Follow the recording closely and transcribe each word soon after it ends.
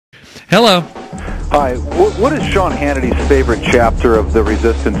Hello. Hi. What is Sean Hannity's favorite chapter of the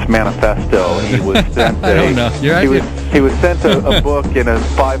Resistance Manifesto? He was sent I don't know. He was sent a book in a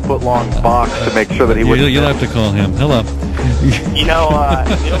 5-foot-long box to make sure that he wouldn't. You'll have to call him. Hello.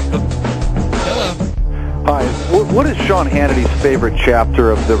 Hello. Hi. What is Sean Hannity's favorite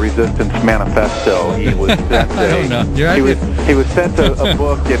chapter of the Resistance Manifesto? He was sent I don't know. He was sent a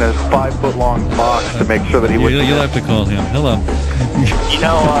book in a 5-foot-long box to make sure that he wouldn't. You'll have to call him. Hello.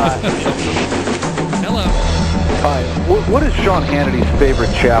 Hello. Hi. What is Sean Hannity's favorite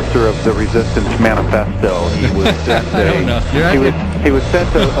chapter of the Resistance Manifesto? He was sent I don't know. He was sent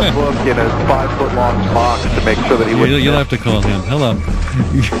a book in a 5-foot-long box to make sure that he wouldn't. You'll have to call him. Hello.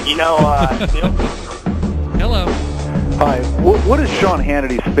 Hello. Hi. What is Sean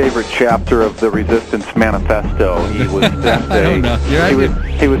Hannity's favorite chapter of the Resistance Manifesto? He was sent I don't know.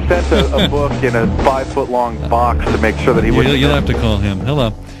 He was sent a book in a 5-foot-long box to make sure that he wouldn't. You'll have to call him.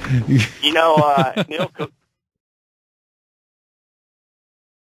 Hello.